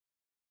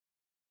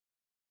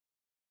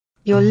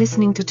You're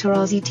listening to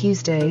Tarazi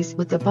Tuesdays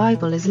with the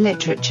Bible as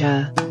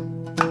Literature.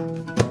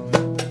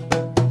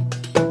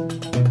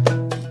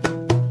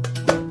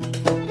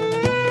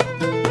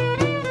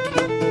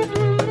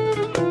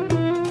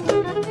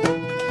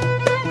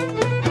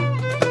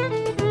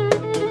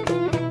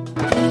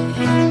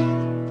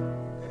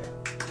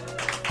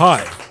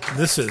 Hi,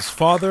 this is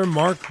Father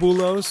Mark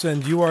Boulos,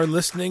 and you are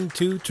listening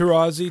to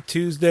Tarazi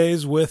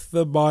Tuesdays with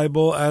the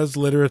Bible as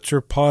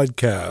Literature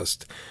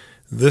podcast.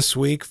 This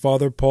week,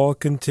 Father Paul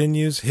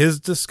continues his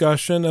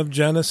discussion of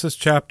Genesis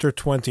chapter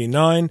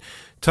 29,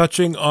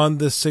 touching on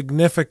the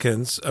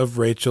significance of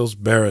Rachel's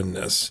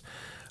barrenness.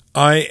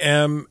 I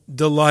am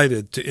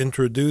delighted to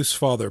introduce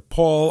Father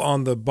Paul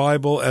on the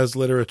Bible as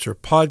Literature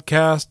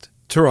podcast,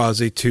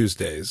 Tarazi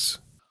Tuesdays.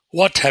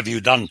 What have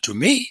you done to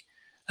me?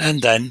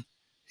 And then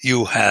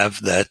you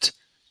have that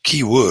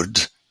key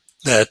word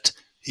that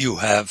you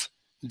have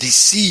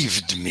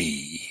deceived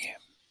me.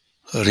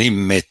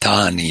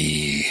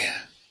 Rimetani.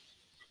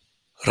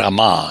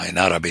 Rama in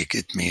Arabic,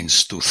 it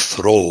means to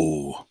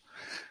throw,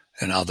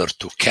 another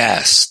to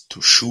cast,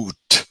 to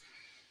shoot,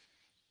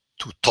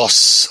 to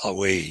toss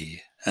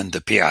away, and the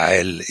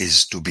pi'al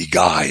is to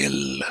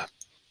beguile.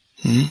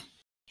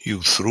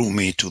 You threw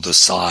me to the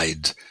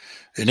side.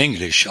 In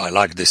English, I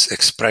like this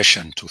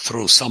expression, to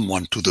throw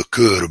someone to the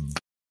curb.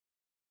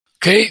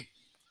 Okay,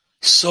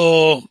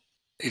 so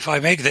if I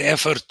make the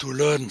effort to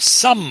learn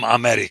some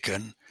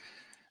American,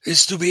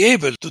 is to be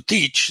able to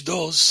teach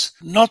those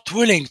not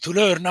willing to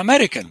learn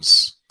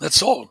Americans.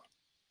 That's all.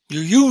 You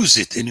use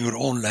it in your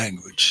own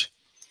language.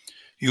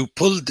 You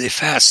pulled a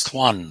fast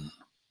one.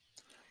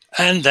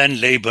 And then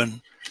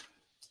Laban,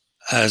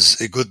 as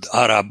a good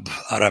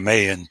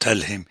Aramaean, tell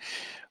him,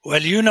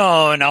 well, you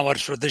know, in our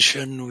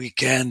tradition, we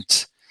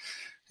can't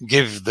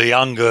give the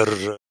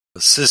younger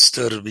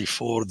sister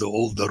before the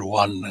older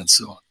one, and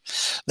so on.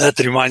 That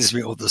reminds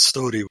me of the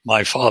story.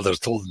 My father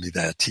told me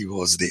that he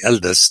was the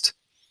eldest,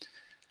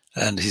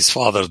 and his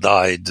father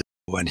died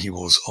when he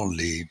was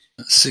only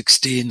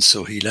 16,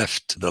 so he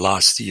left the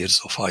last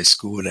years of high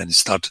school and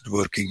started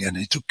working, and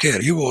he took care.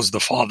 He was the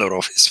father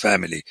of his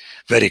family.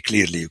 Very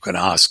clearly, you can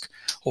ask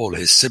all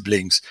his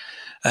siblings,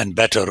 and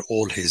better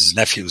all his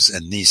nephews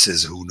and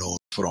nieces who know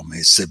from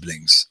his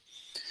siblings.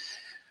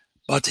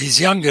 But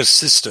his younger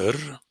sister,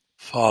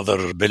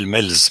 Father Bill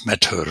Mills,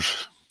 met her.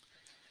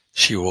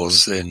 She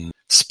was in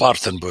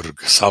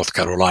Spartanburg, South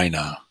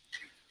Carolina.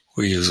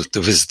 We used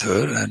to visit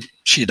her, and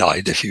she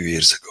died a few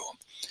years ago.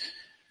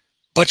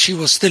 But she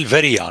was still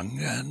very young,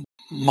 and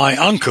my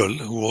uncle,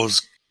 who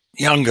was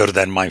younger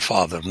than my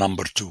father,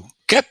 number 2,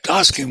 kept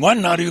asking,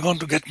 when are you going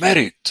to get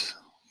married?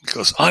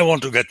 Because I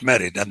want to get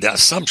married. And the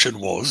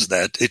assumption was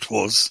that it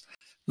was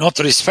not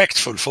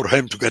respectful for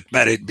him to get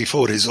married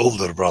before his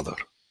older brother.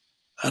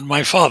 And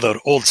my father,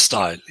 old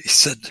style, he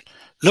said,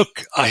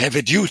 look, I have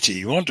a duty.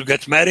 You want to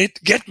get married?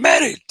 Get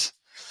married.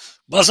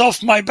 Buzz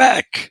off my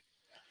back.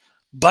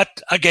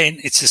 But again,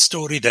 it's a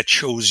story that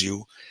shows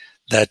you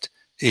that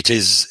it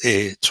is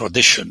a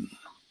tradition.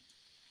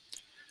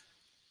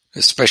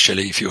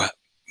 Especially if you have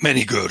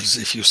many girls,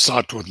 if you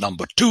start with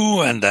number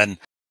 2 and then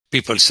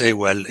people say,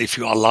 well, if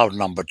you allow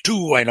number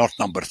 2, why not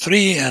number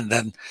 3? And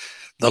then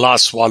the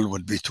last one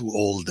would be too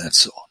old and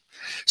so on.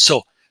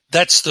 So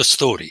that's the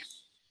story.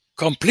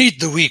 Complete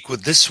the week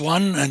with this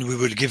one, and we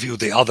will give you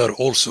the other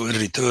also in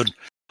return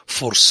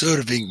for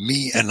serving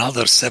me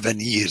another 7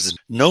 years.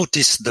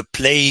 Notice the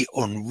play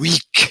on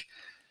week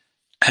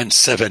and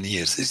 7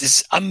 years. It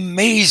is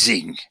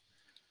amazing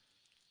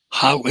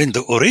how in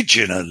the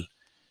original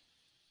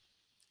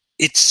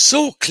it's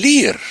so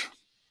clear.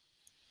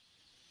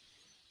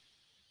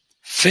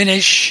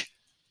 Finish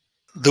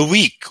the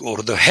week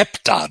or the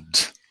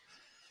heptad,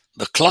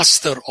 the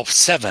cluster of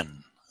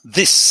 7,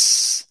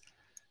 this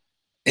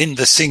in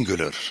the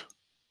singular,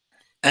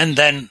 and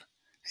then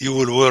you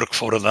will work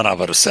for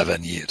another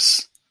 7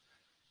 years.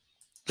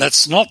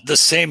 That's not the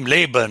same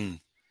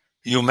Laban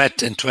you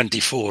met in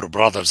 24,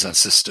 brothers and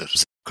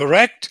sisters.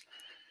 Correct?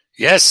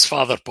 Yes,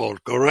 Father Paul,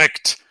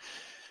 correct.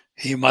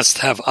 He must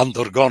have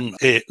undergone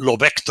a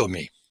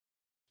lobectomy.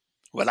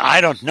 Well, I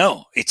don't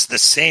know. It's the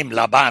same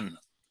Laban.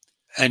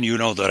 And you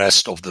know the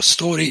rest of the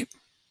story.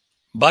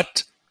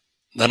 But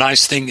the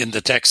nice thing in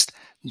the text,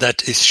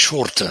 that is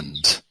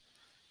shortened.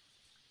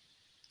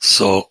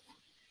 So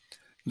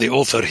the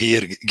author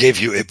here gave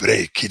you a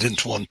break. He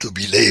didn't want to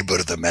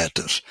belabor the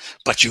matter,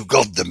 but you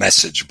got the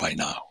message by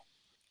now.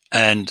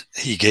 And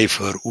he gave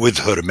her with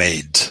her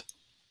maid.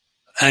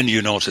 And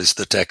you notice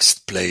the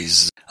text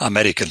plays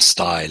American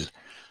style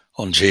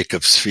on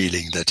Jacob's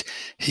feeling that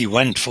he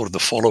went for the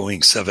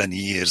following 7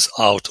 years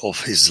out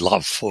of his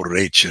love for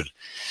Rachel.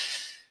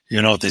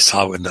 You notice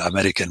how in the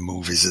American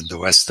movies, in the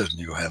Western,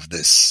 you have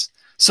this.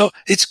 So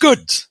it's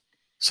good.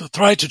 So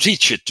try to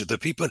teach it to the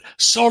people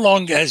so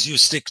long as you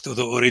stick to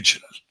the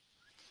original.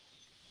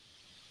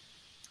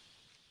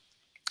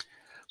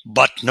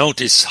 But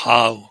notice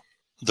how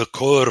the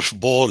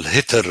curveball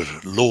hitter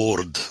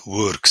Lord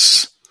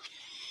works.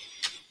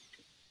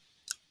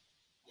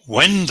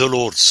 When the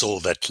Lord saw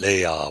that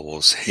Leah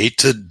was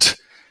hated,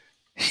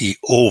 He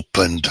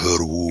opened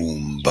her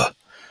womb,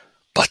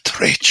 but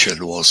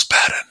Rachel was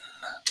barren.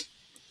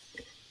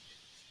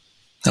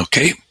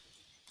 Okay?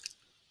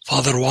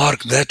 Father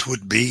Mark, that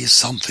would be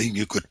something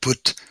you could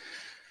put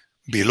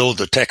below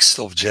the text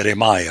of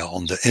Jeremiah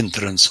on the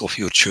entrance of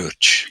your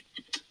church.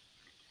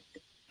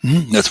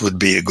 That would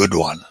be a good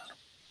one.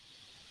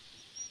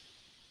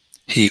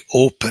 He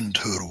opened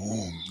her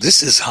womb.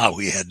 This is how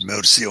he had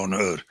mercy on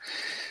her.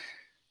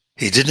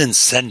 He didn't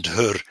send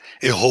her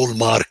a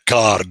Hallmark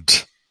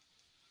card.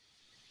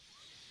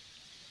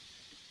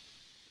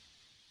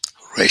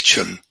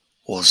 Rachel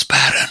was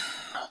barren.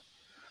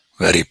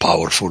 Very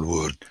powerful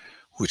word,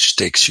 which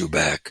takes you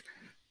back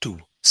to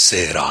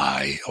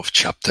Sarai of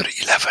chapter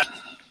 11.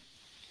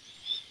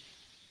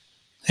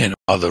 In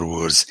other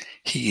words,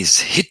 he is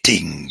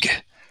hitting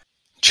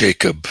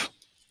Jacob.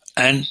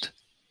 And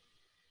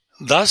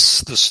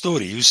thus the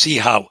story, you see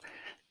how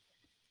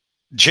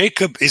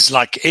Jacob is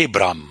like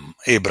Abraham,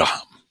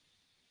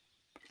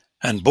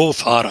 and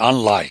both are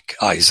unlike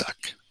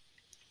Isaac.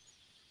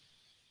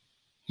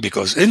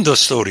 Because in the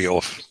story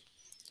of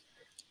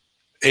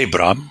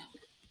Abraham,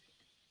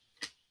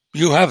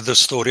 you have the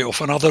story of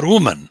another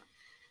woman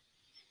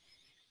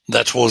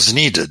that was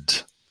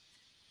needed.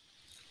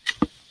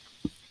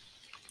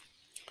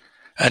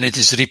 And it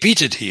is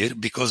repeated here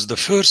because the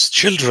first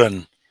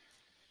children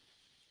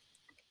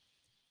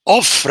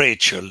of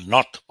Rachel,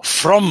 not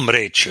from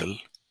Rachel,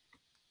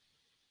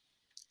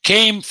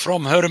 came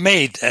from her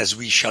maid, as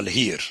we shall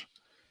hear.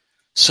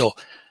 So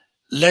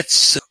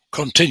let's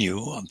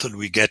continue until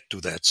we get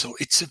to that. So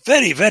it's a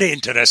very, very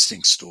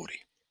interesting story.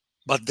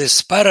 But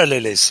this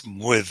parallelism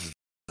with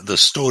the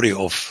story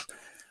of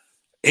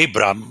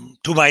Abraham,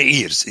 to my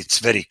ears, it's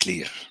very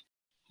clear.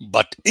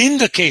 But in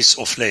the case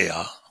of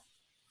Leah,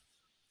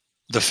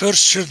 the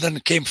first children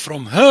came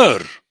from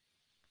her.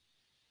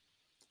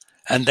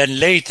 And then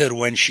later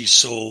when she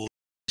saw,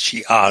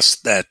 she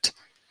asked that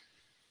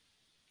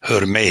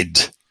her maid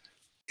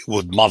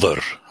would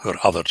mother her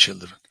other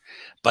children.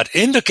 But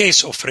in the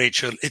case of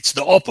Rachel, it's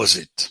the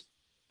opposite,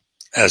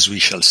 as we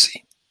shall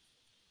see.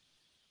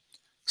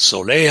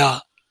 So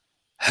Leah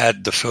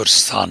had the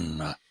first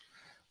son.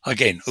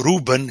 Again,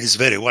 Reuben is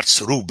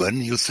what's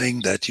Reuben? You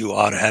think that you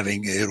are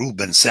having a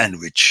Reuben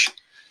sandwich.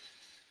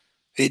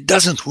 It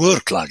doesn't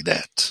work like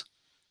that.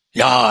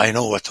 Yeah, I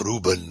know what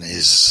Reuben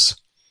is.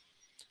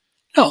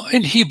 No,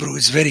 in Hebrew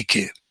it's very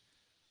clear.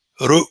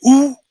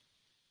 Reu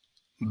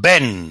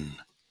ben.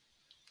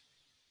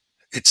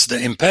 It's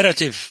the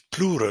imperative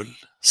plural.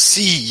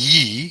 See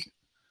ye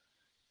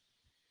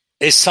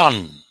a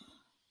son.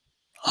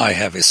 I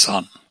have a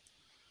son.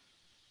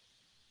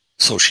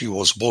 So she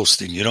was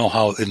boasting. You know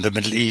how in the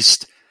Middle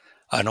East,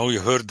 I know you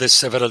heard this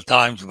several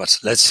times, but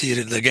let's hear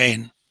it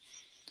again.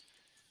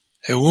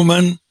 A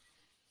woman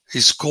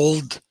is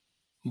called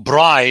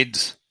bride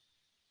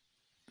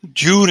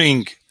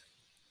during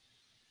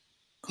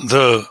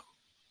the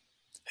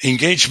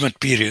engagement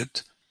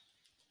period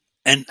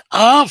and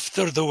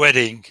after the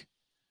wedding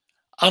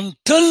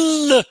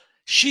until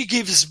she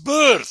gives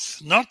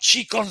birth, not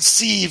she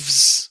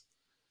conceives.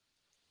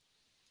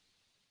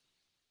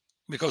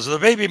 Because the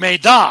baby may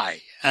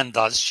die, and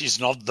thus she's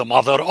not the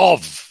mother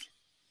of.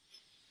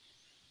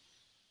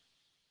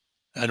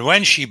 And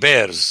when she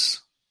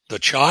bears the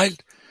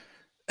child,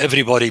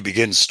 everybody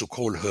begins to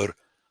call her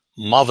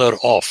mother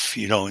of,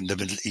 in the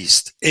Middle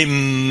East.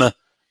 And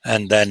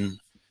then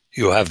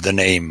you have the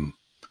name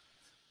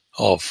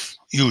of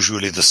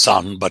usually the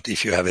son, but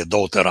if you have a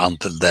daughter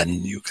until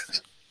then, you can.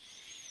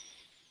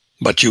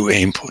 But you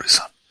aim for a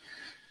son.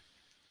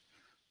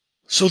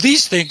 So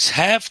these things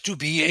have to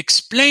be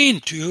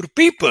explained to your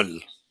people.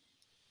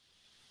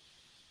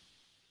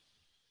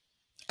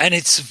 And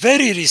it's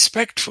very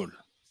respectful.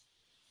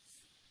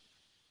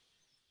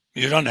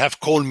 You don't have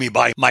to call me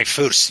by my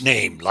first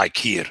name, like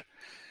here.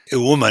 A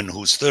woman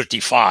who's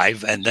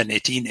 35 and then a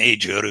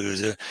teenager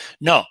who's...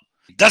 No,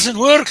 it doesn't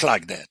work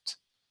like that.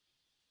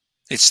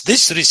 It's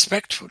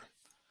disrespectful.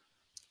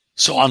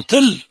 So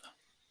until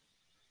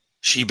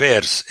she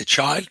bears a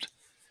child,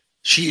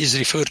 she is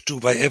referred to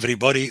by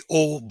everybody,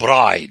 O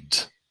bride,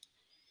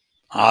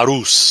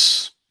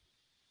 Arus.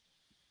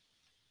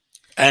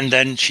 And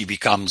then she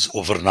becomes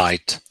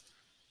overnight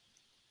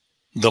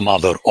the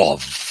mother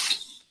of,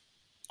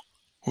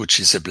 which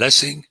is a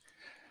blessing.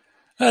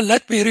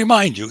 Let me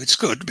remind you, it's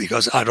good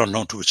because I don't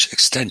know to which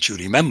extent you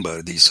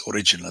remember these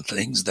original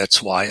things.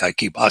 That's why I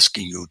keep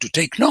asking you to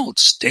take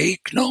notes.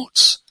 Take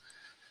notes.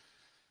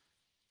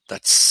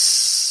 That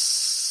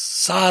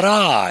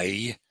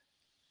Sarai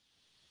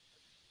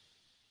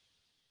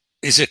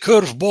is a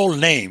curveball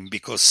name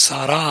because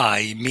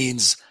Sarai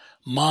means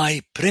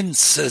my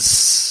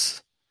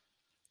princess.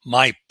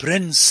 My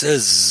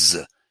princess.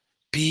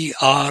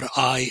 Princes.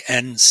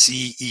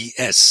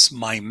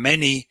 My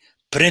many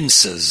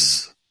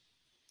princes.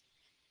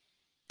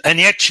 And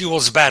yet she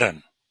was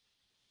barren.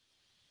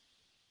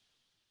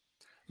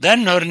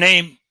 Then her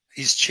name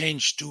is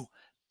changed to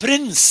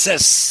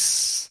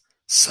Princess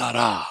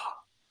Sarah.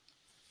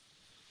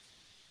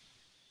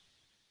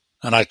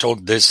 And I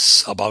talked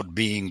this about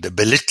being the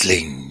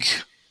belittling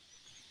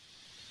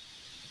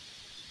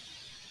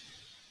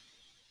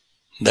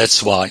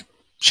That's why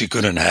she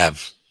couldn't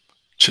have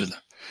children.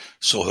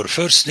 So her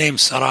first name,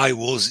 Sarai,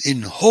 was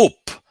in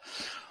hope,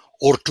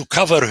 or to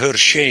cover her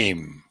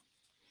shame.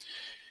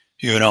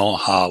 You know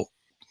how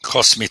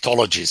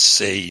cosmetologists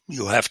say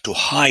you have to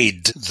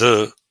hide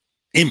the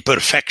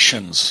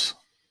imperfections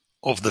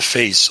of the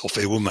face of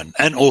a woman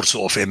and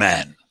also of a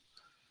man.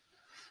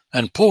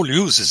 And Paul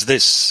uses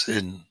this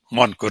in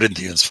 1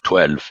 Corinthians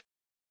 12.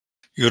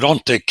 You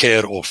don't take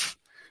care of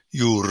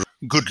your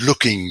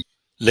good-looking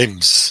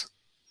limbs.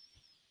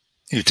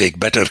 You take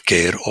better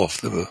care of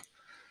the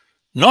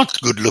not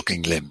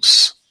good-looking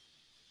limbs.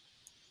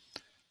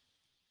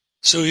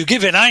 So you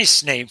give a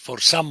nice name for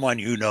someone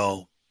you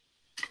know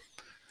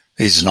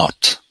is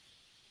not.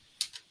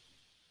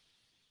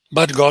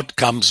 But God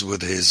comes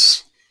with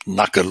his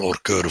knuckle or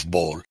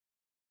curveball.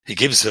 He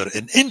gives her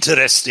an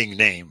interesting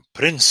name,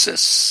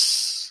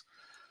 Princess.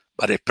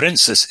 But a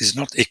princess is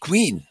not a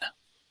queen.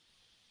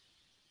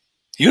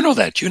 You know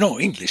that. You know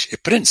English. A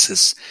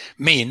princess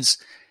means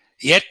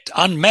yet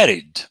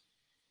unmarried.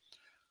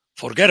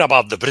 Forget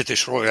about the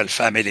British royal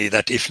family,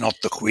 that if not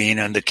the queen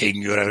and the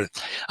king,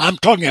 I'm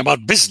talking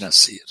about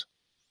business here.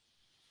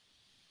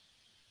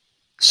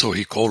 So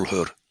he called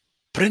her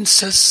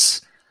Princess,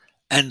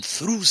 and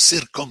through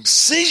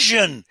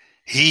circumcision,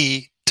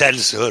 he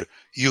tells her,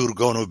 you're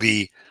going to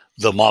be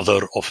the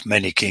mother of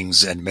many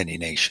kings and many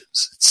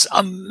nations. It's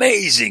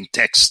amazing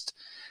text,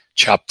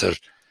 chapter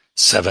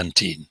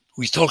 17.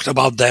 We talked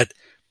about that,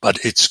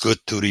 but it's good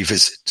to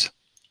revisit.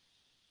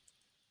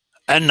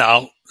 And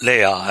now,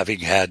 Leah, having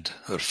had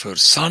her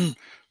first son,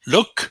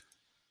 look,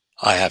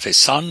 I have a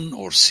son,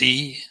 or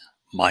see,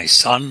 my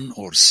son,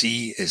 or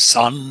see a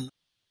son.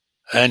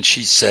 And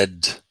she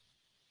said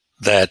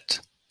that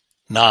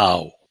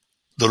now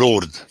the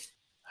Lord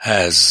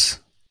has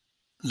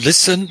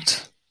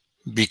listened,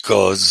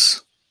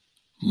 because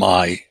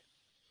my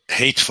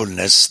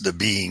hatefulness, the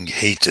being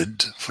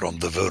hated, from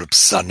the verb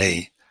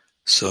sane,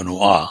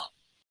 sonua,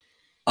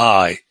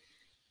 I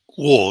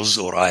was,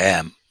 or I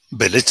am,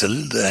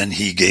 belittled, and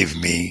he gave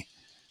me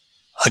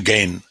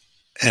again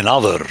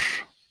another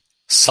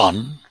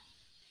son.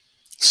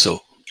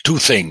 So 2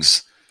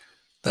 things,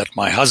 that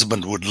my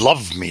husband would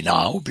love me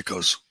now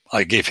because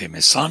I gave him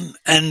a son,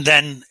 and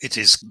then it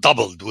is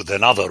doubled with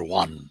another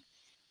one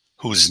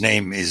whose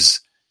name is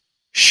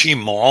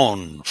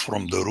Shimon,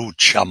 from the root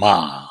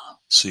Shama.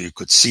 So you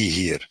could see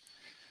here,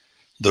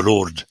 the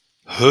Lord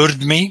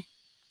heard me,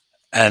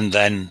 and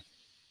then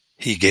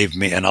he gave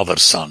me another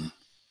son.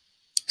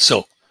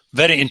 So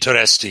very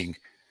interesting,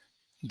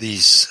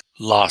 these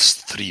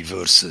last 3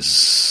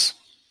 verses.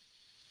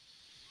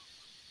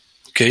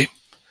 Okay,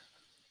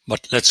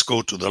 but let's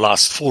go to the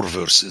last 4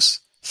 verses.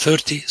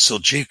 30, so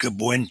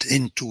Jacob went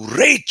into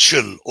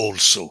Rachel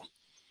also,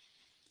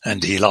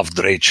 and he loved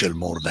Rachel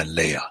more than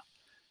Leah.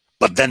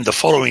 But then the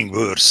following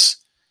verse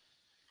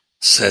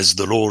says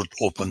the Lord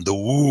opened the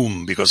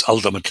womb, because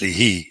ultimately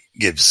he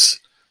gives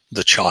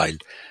the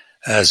child,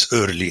 as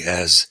early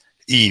as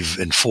Eve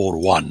in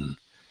 4:1.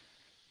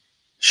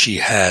 She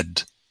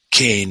had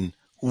Cain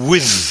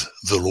with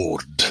the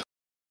Lord.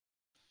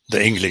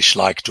 The English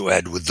like to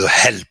add with the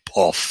help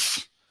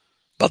of,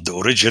 but the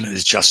original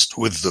is just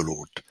with the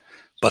Lord.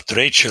 But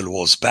Rachel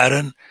was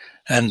barren,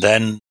 and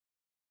then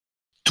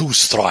 2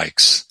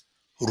 strikes.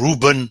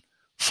 Reuben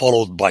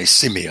followed by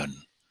Simeon.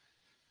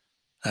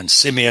 And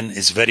Simeon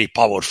is very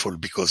powerful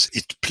because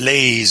it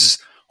plays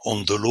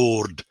on the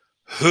Lord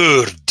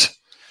heard,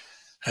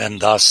 and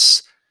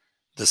thus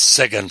the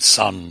second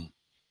son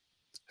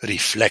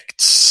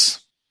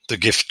reflects the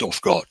gift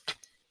of God.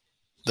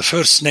 The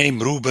first name,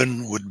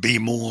 Reuben, would be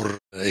more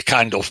a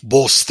kind of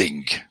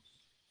boasting,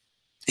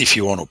 if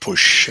you want to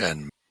push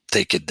and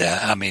take it there.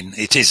 I mean,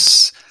 it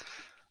is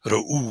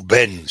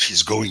Reuben.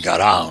 She's going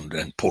around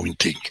and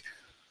pointing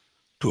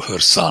to her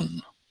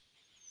son.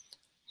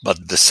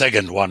 But the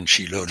second one,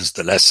 she learns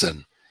the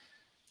lesson,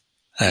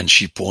 and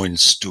she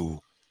points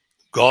to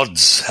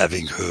God's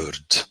having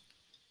heard.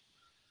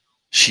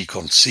 She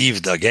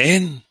conceived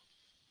again,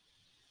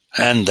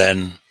 and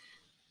then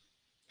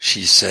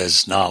she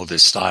says, now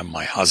this time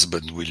my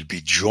husband will be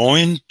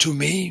joined to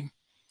me.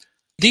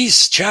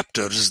 These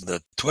chapters,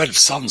 the 12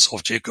 sons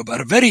of Jacob,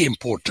 are very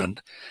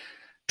important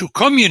to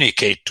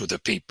communicate to the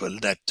people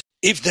that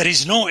if there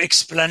is no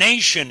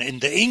explanation in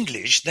the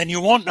English, then you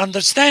won't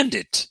understand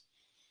it.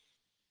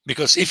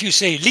 Because if you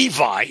say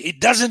Levi, it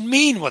doesn't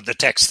mean what the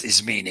text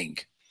is meaning.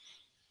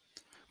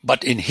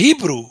 But in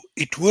Hebrew,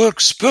 it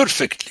works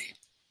perfectly.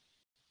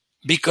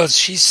 Because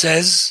she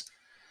says,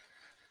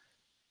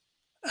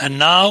 and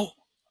now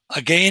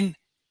again,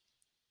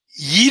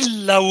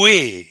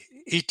 Yilawe,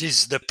 it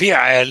is the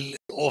pi'al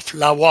of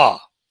Lawa.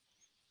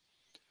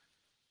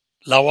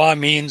 Lawa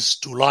means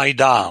to lie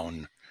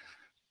down,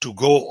 to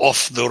go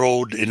off the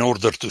road in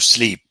order to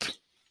sleep.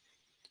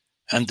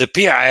 And the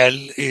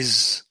pi'al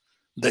is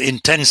the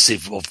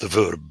intensive of the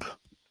verb.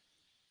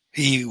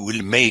 He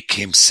will make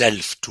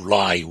himself to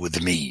lie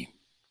with me,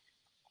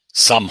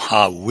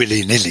 somehow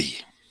willy-nilly.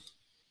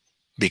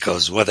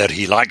 Because whether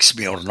he likes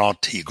me or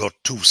not, he got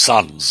 2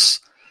 sons,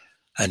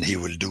 and he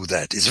will do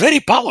that. It's very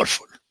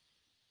powerful.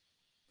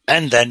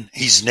 And then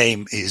his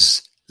name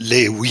is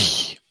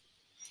Lewi.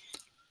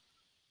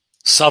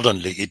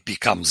 Suddenly it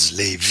becomes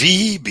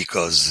Levi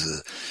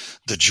because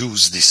the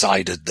Jews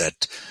decided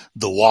that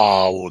the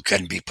waw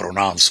can be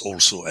pronounced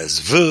also as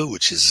v,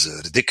 which is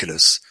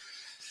ridiculous.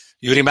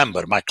 You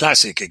remember, my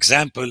classic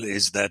example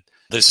is that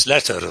this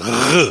letter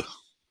r,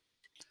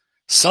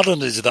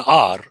 suddenly the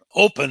R,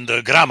 open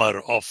the grammar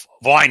of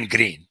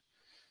Weingreen.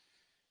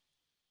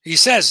 He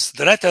says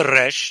the letter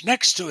resh,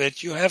 next to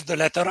it you have the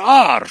letter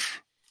R.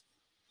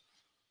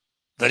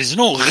 There is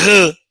no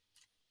r.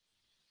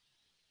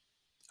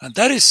 And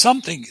that is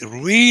something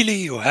really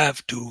you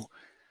have to.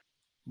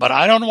 But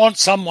I don't want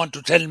someone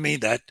to tell me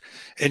that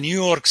a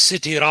New York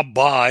City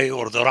rabbi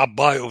or the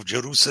rabbi of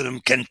Jerusalem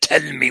can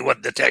tell me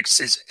what the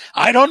text is.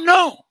 I don't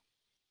know.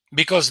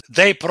 Because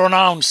they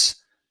pronounce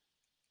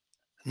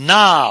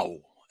now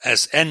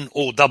as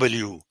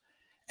N-O-W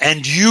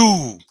and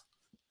you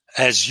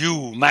as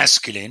you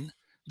masculine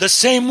the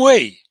same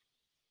way.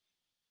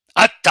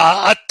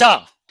 Atta,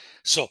 atta.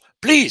 So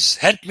please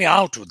help me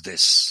out with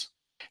this.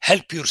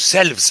 Help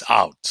yourselves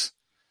out.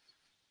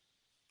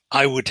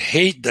 I would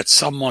hate that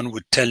someone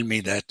would tell me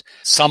that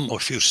some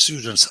of your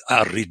students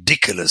are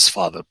ridiculous,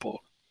 Father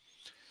Paul.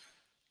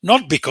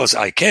 Not because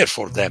I care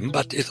for them,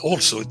 but it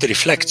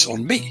reflects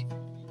on me.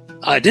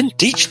 I didn't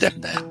teach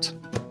them that.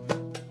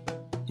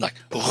 Like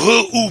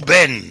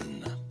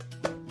Reuben.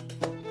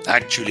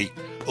 Actually,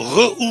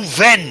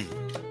 Reuven,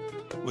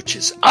 which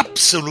is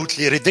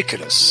absolutely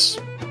ridiculous.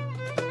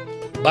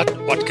 But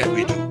what can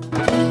we do?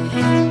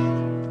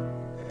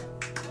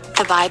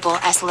 The Bible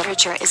as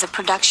Literature is a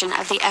production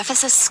of the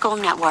Ephesus School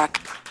Network.